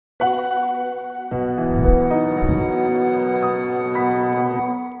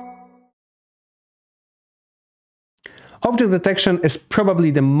Object detection is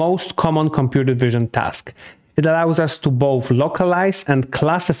probably the most common computer vision task. It allows us to both localize and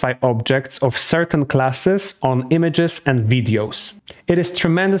classify objects of certain classes on images and videos. It is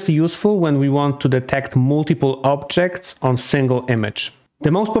tremendously useful when we want to detect multiple objects on a single image.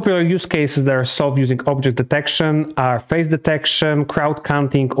 The most popular use cases that are solved using object detection are face detection, crowd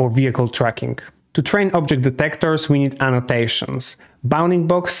counting, or vehicle tracking. To train object detectors, we need annotations, bounding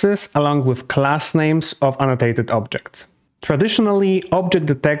boxes, along with class names of annotated objects. Traditionally, object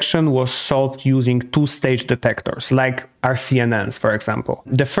detection was solved using two-stage detectors, like RCNNs, for example.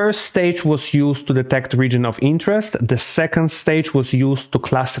 The first stage was used to detect region of interest, the second stage was used to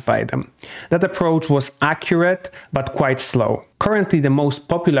classify them. That approach was accurate, but quite slow. Currently, the most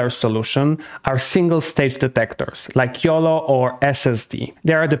popular solution are single-stage detectors, like YOLO or SSD.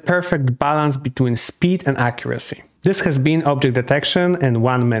 They are the perfect balance between speed and accuracy. This has been object detection in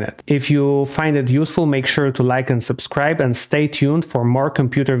 1 minute. If you find it useful, make sure to like and subscribe and stay tuned for more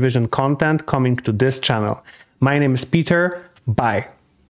computer vision content coming to this channel. My name is Peter. Bye.